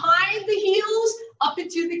behind the heels, up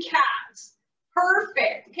into the calves.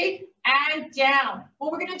 Perfect, okay, and down.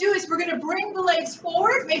 What we're gonna do is we're gonna bring the legs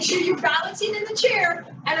forward, make sure you're balancing in the chair,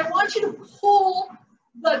 and I want you to pull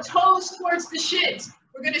the toes towards the shins.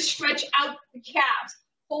 We're gonna stretch out the calves.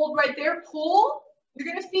 Hold right there, pull. You're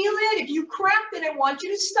gonna feel it. If you cramp, then I want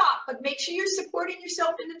you to stop, but make sure you're supporting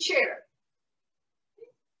yourself in the chair.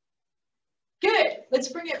 Good, let's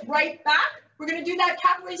bring it right back. We're gonna do that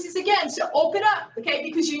calf raises again. So open up, okay,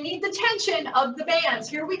 because you need the tension of the bands.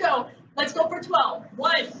 Here we go. Let's go for 12.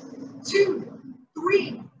 1, 2,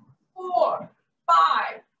 3, 4,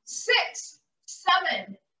 5, 6,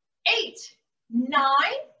 7, 8, 9,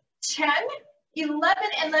 10, 11,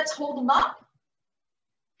 and let's hold them up.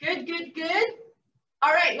 Good, good, good.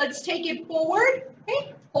 All right, let's take it forward.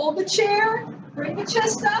 Okay, hold the chair, bring the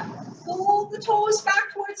chest up, pull the toes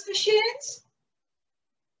back towards the shins.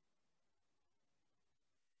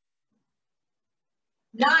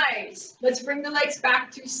 Nice. Let's bring the legs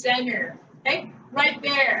back to center. Okay, right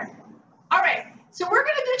there. All right, so we're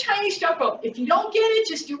gonna do Chinese jump rope. If you don't get it,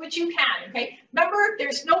 just do what you can, okay? Remember,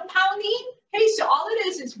 there's no pounding, okay? So all it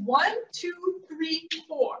is 1, 2, 3,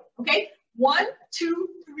 4, okay? 1, 2,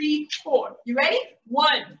 3, 4. You ready?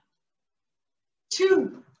 1,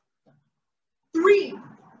 2, 3,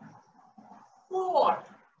 4,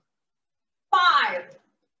 5,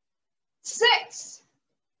 6,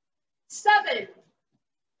 7,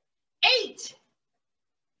 8,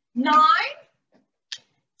 9,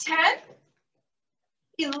 10,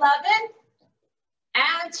 11,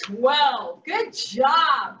 and 12. Good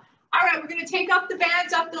job. All right, we're going to take off the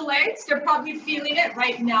bands off the legs. They're probably feeling it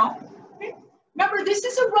right now. Okay. Remember, this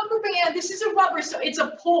is a rubber band. This is a rubber, so it's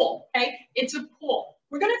a pull, okay? It's a pull.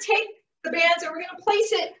 We're going to take the bands and we're going to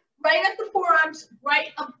place it right at the forearms, right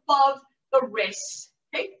above the wrists.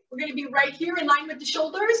 Okay, we're going to be right here in line with the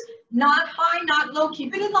shoulders, not high, not low,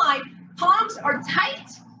 keep it in line. Palms are tight,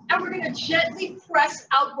 and we're going to gently press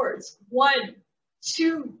outwards. 1,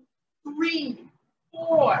 2, 3,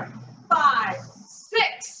 4, 5,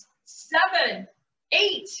 6, 7,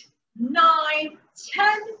 8, 9,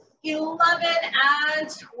 10, 11, and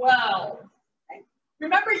 12. Okay.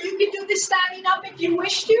 Remember, you can do this standing up if you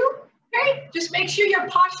wish to. Okay, just make sure your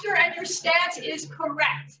posture and your stance is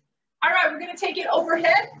correct. All right, we're going to take it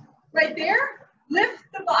overhead right there. Lift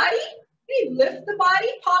the body. Okay, lift the body.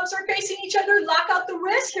 Palms are facing each other. Lock out the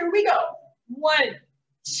wrist. Here we go. 1,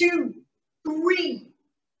 2, 3,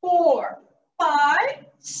 4, 5,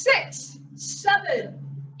 6, 7,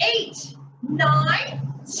 8,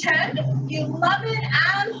 9, 10, 11,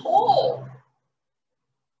 and hold.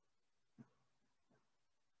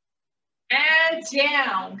 And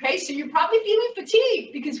down, okay? So you're probably feeling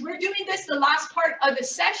fatigued because we're doing this the last part of the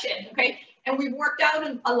session, okay? And we've worked out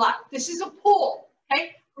a lot. This is a pull,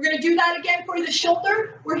 okay? We're gonna do that again for the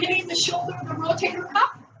shoulder. We're hitting the shoulder of the rotator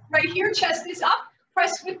cuff. Right here, chest is up.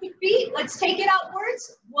 Press with the feet. Let's take it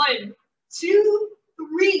outwards. 1, 2,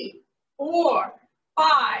 3, 4,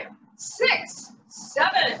 5, 6,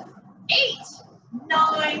 7, 8,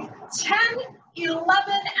 9, 10,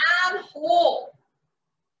 11, and hold.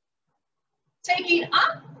 Taking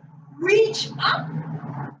up, reach up.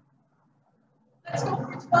 Let's go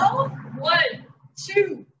for 12. 1,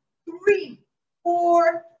 2, 3,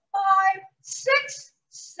 4, 5, 6,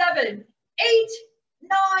 7, 8,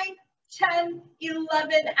 9, 10,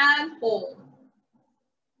 11, and hold.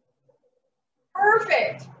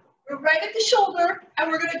 Perfect. We're right at the shoulder,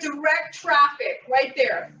 and we're going to direct traffic right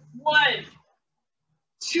there. 1,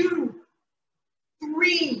 2,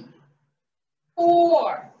 3,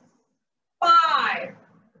 4, 5,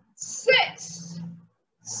 6,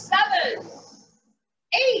 7,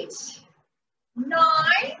 8, 9,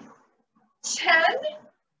 10,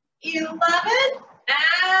 11,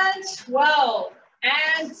 and 12.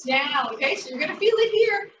 And down. Okay, so you're going to feel it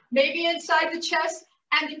here, maybe inside the chest.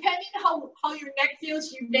 And depending on how your neck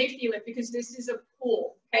feels, you may feel it because this is a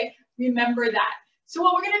pull. Okay, remember that. So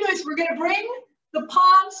what we're going to do is we're going to bring the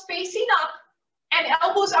palms facing up and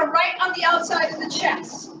elbows are right on the outside of the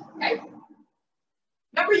chest. Okay.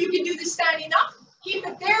 Remember, you can do this standing up. Keep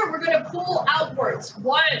it there. We're going to pull outwards.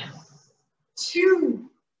 1, 2,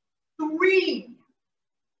 3,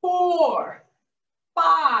 4,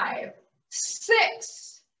 5,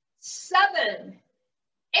 6, 7,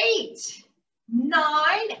 8,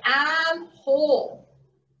 9, and hold.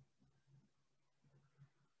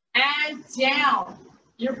 And down.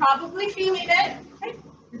 You're probably feeling it. Okay?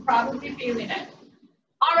 You're probably feeling it.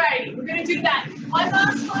 All right, we're going to do that one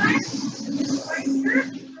last time. Right here,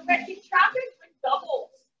 directing traffic with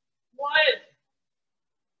doubles. 1,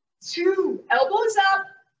 2, elbows up.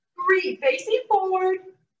 3, facing forward.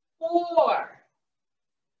 4,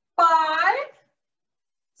 5,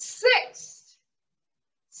 6,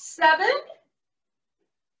 7,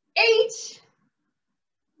 8,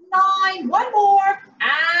 9, one more,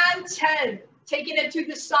 and 10. Taking it to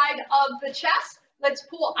the side of the chest. Let's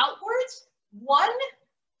pull outwards. 1,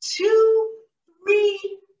 2,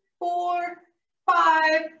 3, 4,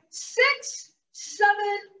 5, 6, 7,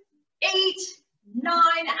 8, 9,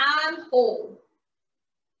 and hold.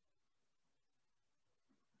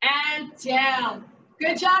 And down.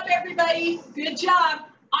 Good job, everybody. Good job.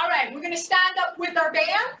 All right, we're going to stand up with our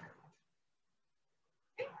band.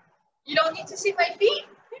 You don't need to see my feet.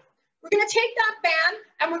 We're going to take that band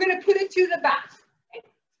and we're going to put it to the back.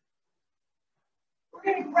 We're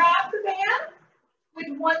going to grab the band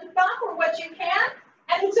with one thumb or what you can,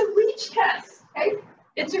 and it's a reach test, okay?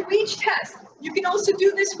 It's a reach test. You can also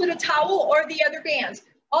do this with a towel or the other bands.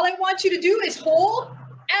 All I want you to do is hold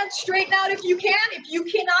and straighten out if you can. If you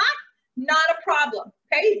cannot, not a problem,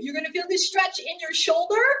 okay? You're going to feel this stretch in your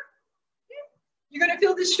shoulder. You're going to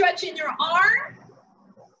feel this stretch in your arm,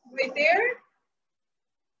 right there.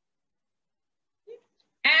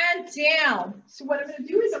 And down. So what I'm going to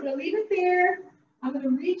do is I'm going to leave it there. I'm going to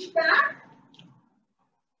reach back.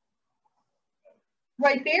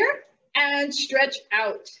 Right there. And stretch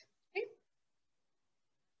out. Okay.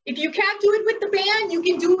 If you can't do it with the band, you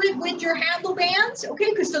can do it with your handle bands,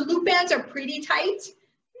 okay? Because the loop bands are pretty tight.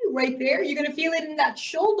 Right there. You're going to feel it in that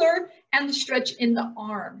shoulder and the stretch in the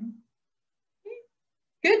arm.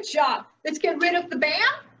 Okay. Good job. Let's get rid of the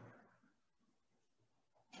band.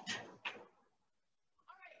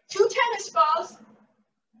 2 tennis balls.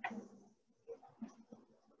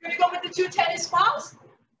 We're going to go with the 2 tennis balls.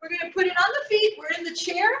 We're going to put it on the feet. We're in the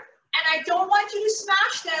chair. And I don't want you to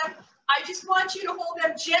smash them. I just want you to hold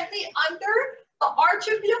them gently under the arch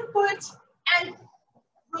of your foot and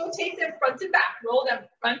rotate them front and back. Roll them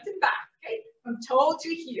front and back, okay? From toe to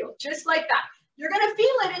heel, just like that. You're going to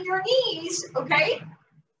feel it in your knees, okay?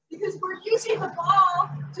 Because we're using the ball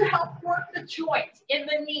to help work the joint in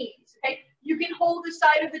the knees, okay? You can hold the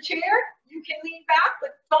side of the chair. You can lean back,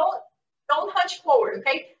 but don't hunch forward,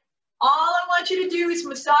 okay? All I want you to do is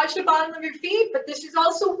massage the bottom of your feet, but this is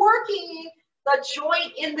also working the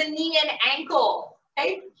joint in the knee and ankle,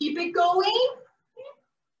 okay? Keep it going.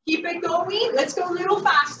 Keep it going. Let's go a little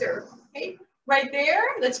faster, okay? Right there.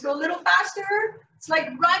 Let's go a little faster. It's like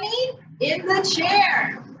running in the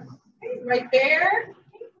chair. Okay, right there.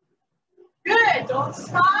 Good. Don't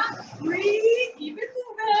stop. Breathe. Keep it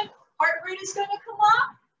moving. Heart rate is going to come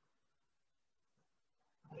up.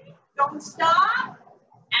 Don't stop.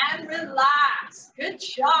 And relax. Good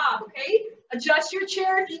job. Okay. Adjust your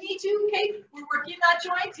chair if you need to. Okay. We're working that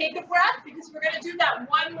joint. Take a breath because we're going to do that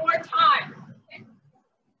one more time. Okay?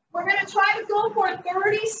 We're going to try to go for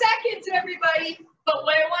 30 seconds, everybody. But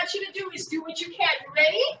what I want you to do is do what you can. You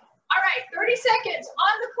ready? All right. 30 seconds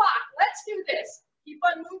on the clock. Let's do this. Keep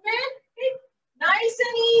on moving. Okay. Nice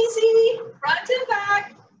and easy, front and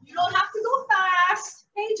back. You don't have to go fast.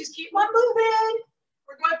 Okay, just keep on moving.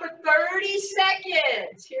 We're going for 30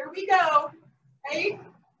 seconds. Here we go. Okay,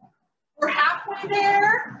 we're halfway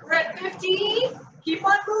there. We're at 15. Keep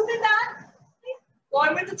on moving that. Okay.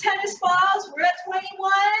 Going with the tennis balls. We're at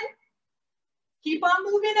 21. Keep on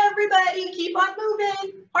moving, everybody. Keep on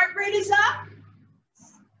moving. Heart rate is up.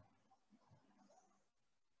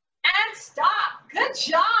 And stop. Good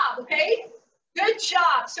job, okay? Good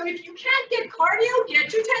job. So if you can't get cardio,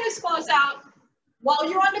 get your tennis balls out. While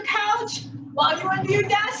you're on the couch, while you're under your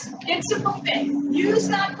desk, get some movement. Use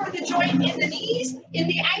that for the joint in the knees, in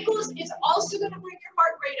the ankles. It's also going to bring your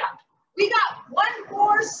heart rate up. We got one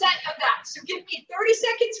more set of that. So give me 30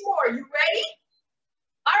 seconds more. You ready?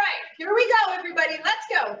 All right, here we go, everybody. Let's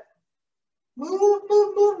go. Move,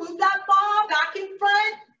 move, move. Move that ball back in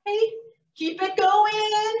front. Hey, keep it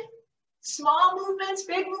going. Small movements,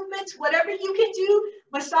 big movements, whatever you can do,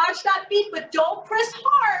 massage that feet, but don't press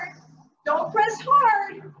hard. Don't press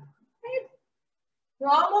hard. Okay. We're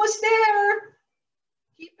almost there.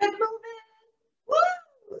 Keep it moving.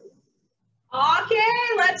 Woo!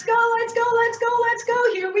 Okay, let's go, let's go, let's go, let's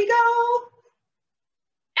go. Here we go.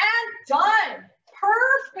 And done.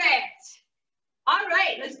 Perfect. All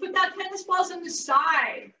right, let's put that tennis balls on the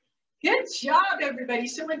side. Good job, everybody.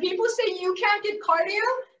 So when people say you can't get cardio,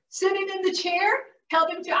 sitting in the chair, tell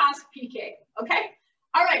them to ask PK, okay?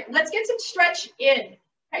 All right, let's get some stretch in,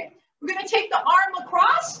 okay? We're gonna take the arm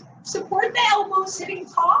across, support the elbow sitting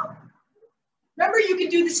tall. Remember, you can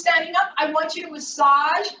do the standing up. I want you to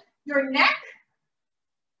massage your neck.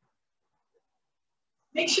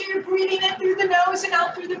 Make sure you're breathing in through the nose and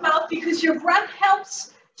out through the mouth because your breath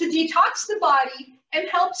helps to detox the body and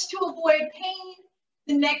helps to avoid pain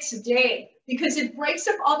the next day because it breaks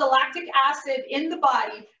up all the lactic acid in the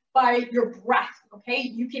body by your breath, okay?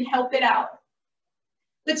 You can help it out.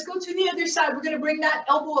 Let's go to the other side. We're gonna bring that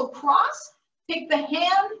elbow across, take the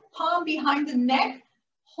hand, palm behind the neck,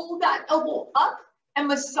 hold that elbow up and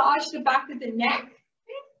massage the back of the neck.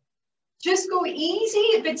 Okay? Just go easy.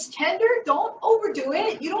 If it's tender, don't overdo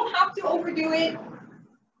it. You don't have to overdo it.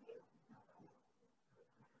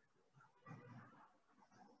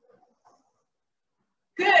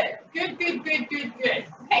 Good, good, good, good, good, good.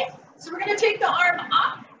 Okay, so we're gonna take the arm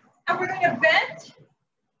up and we're gonna bend.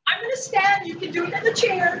 I'm gonna stand, you can do it in the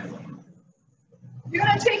chair. You're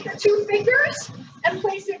gonna take the two fingers and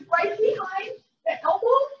place it right behind the elbow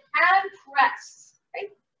and press.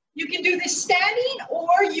 Okay? You can do this standing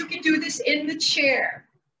or you can do this in the chair.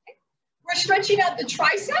 Okay? We're stretching out the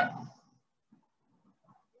tricep.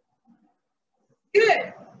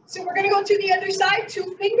 Good. So we're gonna go to the other side,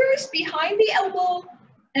 two fingers behind the elbow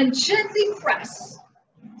and gently press.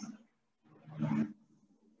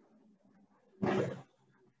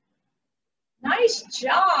 Nice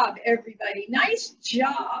job, everybody. Nice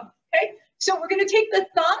job. Okay, so we're going to take the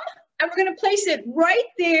thumb and we're going to place it right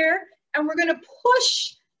there and we're going to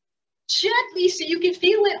push gently so you can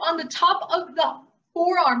feel it on the top of the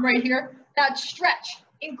forearm right here, that stretch,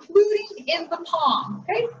 including in the palm.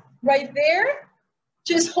 Okay, right there.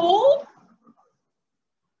 Just hold.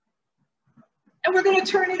 And we're going to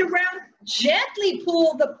turn it around. Gently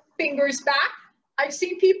pull the fingers back. I've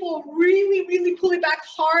seen people really, really pull it back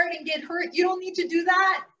hard and get hurt. You don't need to do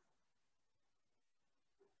that.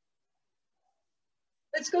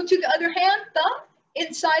 Let's go to the other hand, thumb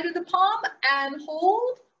inside of the palm and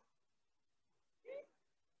hold.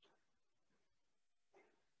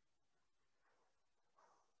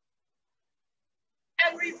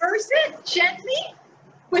 And reverse it gently,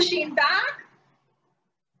 pushing back.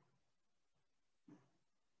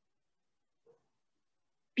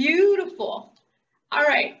 Beautiful. All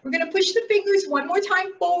right, we're gonna push the fingers one more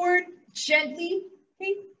time forward, gently,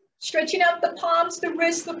 okay? Stretching out the palms, the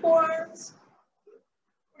wrists, the forearms.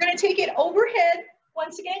 We're gonna take it overhead.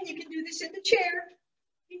 Once again, you can do this in the chair.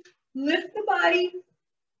 Lift the body.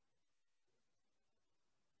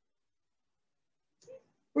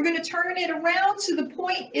 We're gonna turn it around so the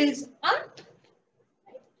point is up.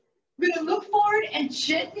 We're gonna look forward and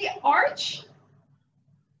gently arch.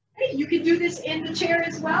 Okay, you can do this in the chair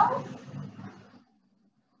as well.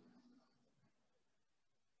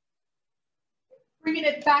 Bringing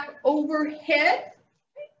it back overhead,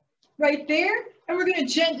 right there. And we're going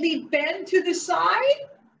to gently bend to the side.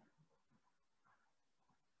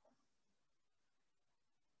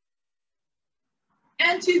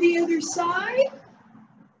 And to the other side.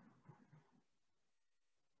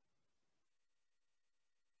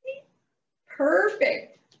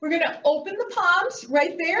 Perfect. We're going to open the palms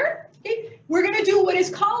right there. Okay. We're going to do what is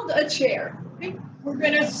called a chair. Okay. We're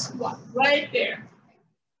going to squat right there.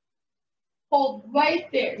 Hold right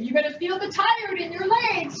there. You're going to feel the tired in your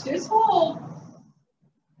legs. Just hold.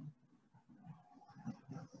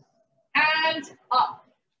 And up.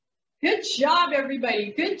 Good job,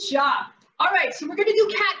 everybody. Good job. All right, so we're going to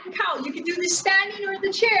do cat and cow. You can do this standing or in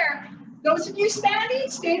the chair. Those of you standing,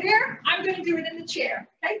 stay there. I'm going to do it in the chair,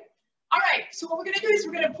 okay? All right, so what we're going to do is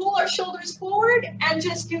we're going to pull our shoulders forward and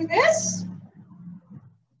just do this. And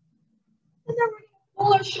then we're going to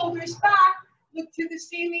pull our shoulders back, look to the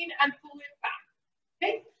ceiling, and pull it back,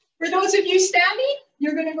 okay? For those of you standing,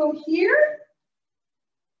 you're going to go here.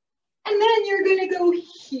 And then you're going to go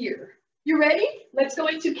here. You ready? Let's go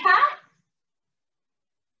into cat.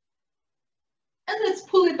 And let's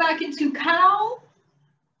pull it back into cow.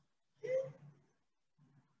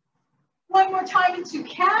 One more time into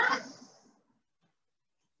cat.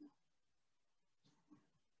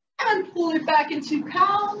 And pull it back into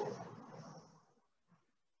cow.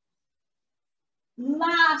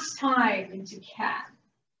 Last time into cat.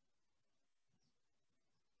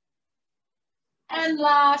 And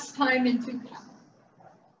last time into cow.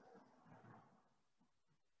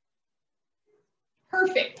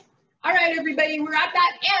 Perfect. All right, everybody, we're at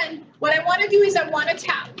that end. What I want to do is I want to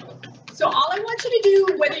tap. So all I want you to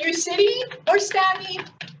do, whether you're sitting or standing,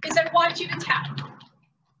 is I want you to tap. Tap.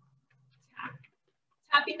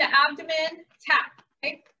 Tapping the abdomen, tap,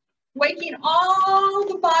 okay? Waking all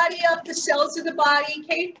the body up, the cells of the body,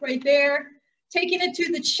 okay, right there. Taking it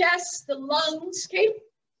to the chest, the lungs, okay?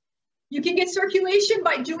 You can get circulation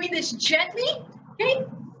by doing this gently, okay?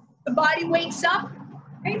 The body wakes up,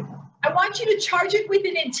 okay? I want you to charge it with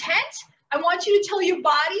an intent. I want you to tell your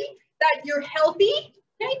body that you're healthy,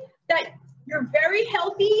 okay? That you're very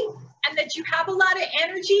healthy and that you have a lot of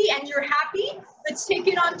energy and you're happy. Let's take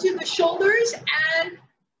it onto the shoulders and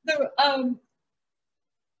the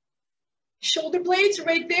shoulder blades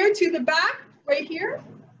right there to the back, right here.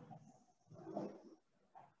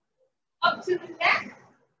 Up to the neck,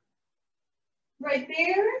 right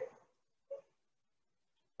there.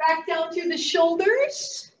 Back down to the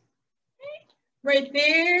shoulders. Right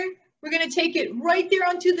there. We're going to take it right there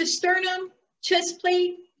onto the sternum, chest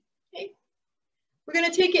plate. Okay. We're going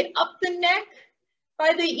to take it up the neck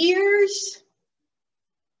by the ears.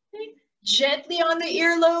 Okay. Gently on the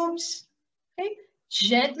earlobes. Okay.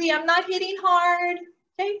 Gently, I'm not hitting hard.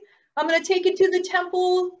 Okay. I'm going to take it to the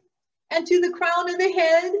temple and to the crown of the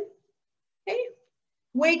head. Okay.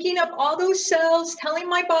 Waking up all those cells, telling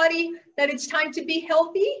my body that it's time to be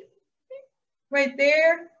healthy. Okay. Right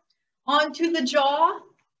there. Onto the jaw,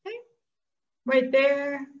 okay? Right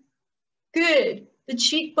there. Good. The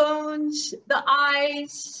cheekbones, the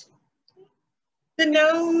eyes, the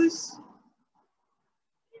nose,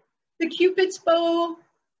 the Cupid's bow,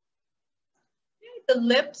 the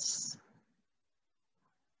lips.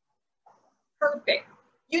 Perfect.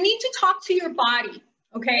 You need to talk to your body,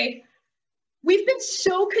 okay? We've been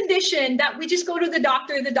so conditioned that we just go to the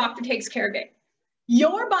doctor takes care of it.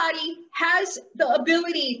 Your body has the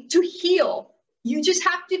ability to heal. You just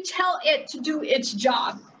have to tell it to do its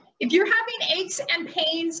job. If you're having aches and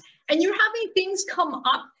pains and you're having things come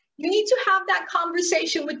up, you need to have that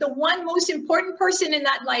conversation with the one most important person in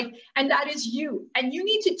that life, and that is you. And you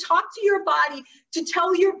need to talk to your body to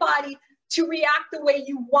tell your body to react the way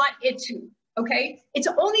you want it to, okay? It's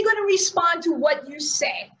only going to respond to what you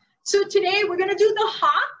say. So today we're going to do the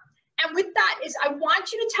hop. And with that is I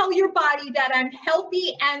want you to tell your body that I'm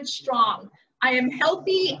healthy and strong. I am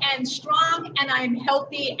healthy and strong, and I am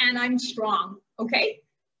healthy and I'm strong, okay?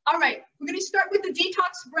 All right, we're gonna start with the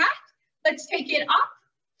detox breath. Let's take it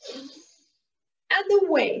up and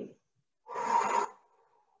away.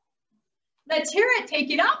 Let's hear it, take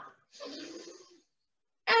it up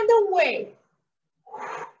and away.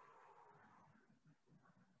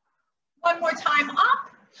 One more time,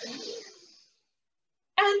 up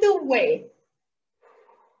and away.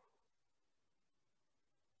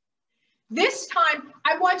 This time,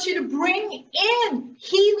 I want you to bring in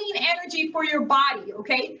healing energy for your body,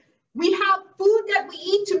 okay? We have food that we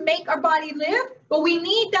eat to make our body live, but we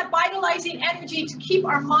need that vitalizing energy to keep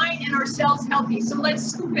our mind and our cells healthy. So let's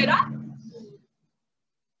scoop it up.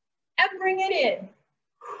 bring it in.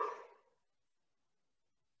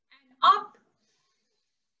 And up.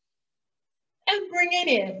 And bring it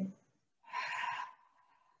in.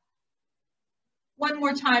 One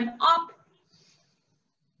more time, up.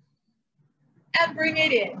 And bring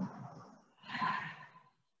it in.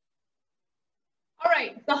 All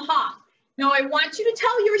right, the hop. Now I want you to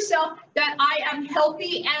tell yourself that I am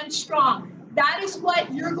healthy and strong. That is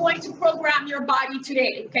what you're going to program your body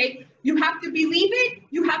today, okay? You have to believe it,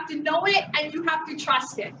 you have to know it, and you have to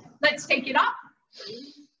trust it. Let's take it up.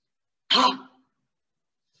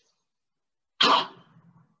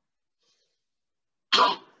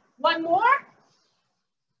 One more.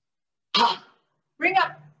 Bring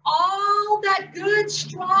up all that good,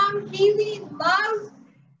 strong, healing love.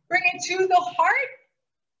 Bring it to the heart.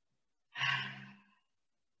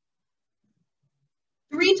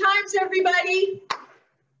 3 times, everybody.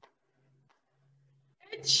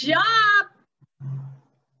 Good job.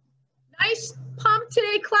 Nice pump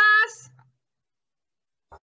today, class.